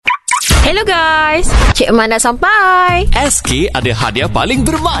Hello guys, Cik Man dah sampai. SK ada hadiah paling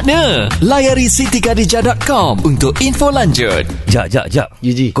bermakna. Layari sitikadijah.com untuk info lanjut. Jap.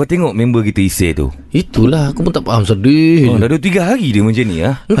 Ji. Kau tengok member kita Isai tu. Itulah, aku pun tak faham, sedih. Dah 2-3 hari dia macam ni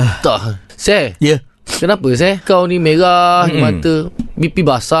ah. Tak. Seh. Ya. Kenapa Seh? Kau ni merah di mata, pipi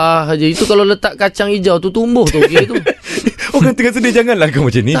basah aja. Itu kalau letak kacang hijau tu tumbuh tu okey tu. Orang tengah sedih, janganlah kau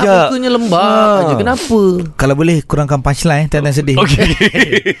macam ni. Tak, mukanya lembab aja. Kenapa? Kalau boleh kurangkan punchline, tak sedih. Okey.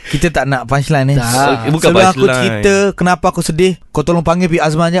 Kita tak nak punchline ni. Tak. Bukan Sebelum aku punchline. cerita kenapa aku sedih, kau tolong panggil Pi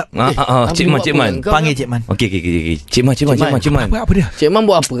Azman jap. Cik Man. Panggil Cik Man. Okey. Cik Man. Apa dia? Cik Man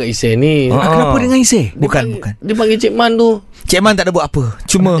buat apa kat Isai ni? Kenapa dengan Isai? Bukan. Dia panggil Cik Man tu. Cik Man tak ada buat apa.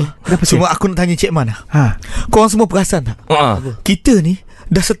 Cuma aku nak tanya Cik Man. Korang semua perasan tak? Kita ni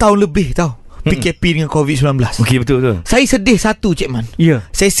dah setahun lebih tau PKP dengan COVID-19. Okey, betul. Saya sedih satu, Cik Man. Ya.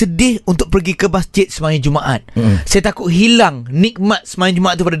 Saya sedih untuk pergi ke masjid sembahyang Jumaat. Saya takut hilang nikmat sembahyang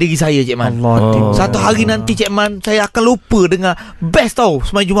Jumaat tu pada diri saya, Cik Man. Satu hari nanti, Cik Man, saya akan lupa dengan best tau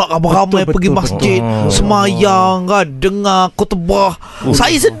sembahyang Jumaat, ramai-ramai pergi masjid, sembahyang kan, dengar khutbah.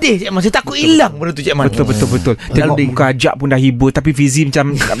 Saya sedih, Cik Man. Saya takut hilang benda tu, Cik Man. Betul. Tengok muka Ajak pun dah hibur, tapi Fizi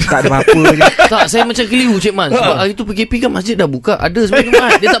macam tak ada apa-apa je. Tak, saya macam keliru, Cik Man. Sebab hari tu PKP kan masjid dah buka, ada sembahyang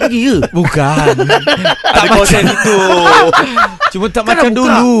Jumaat. Dia tak pergi ke? Bukan. Tak macam itu. Cuma tak macam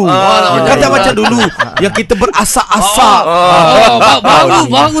dulu. Tak macam dulu yang kita berasak-asak.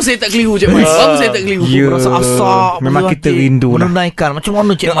 Baru saya tak keliru, Cik Man. Baru saya tak keliru. Ya. Berasak-asak. Memang kita rindu lah. menunaikan. Macam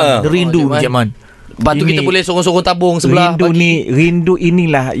mana, Cik Man? Rindu, Cik Man. Lepas tu kita boleh sorong-sorong tabung sebelah Rindu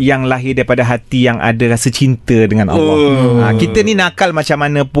inilah yang lahir daripada hati yang ada rasa cinta dengan Allah. Kita ni nakal macam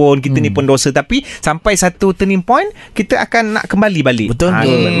mana pun, kita ni pun dosa, tapi sampai satu turning point kita akan nak kembali balik. Betul.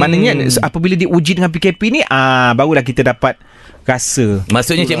 Maknanya apabila diuji dengan PKP ni, barulah kita dapat rasa.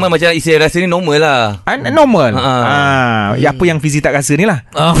 Maksudnya Cik Man macam Isai rasa ni normal lah. Normal. Apa yang Fizi tak rasa ni lah.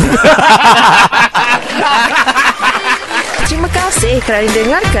 Terima kasih kerana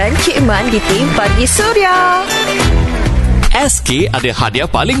dengarkan Cik Man di Tim Pagi Surya. SK ada hadiah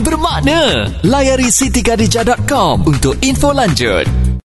paling bermakna. Layari sitikadijah.com untuk info lanjut.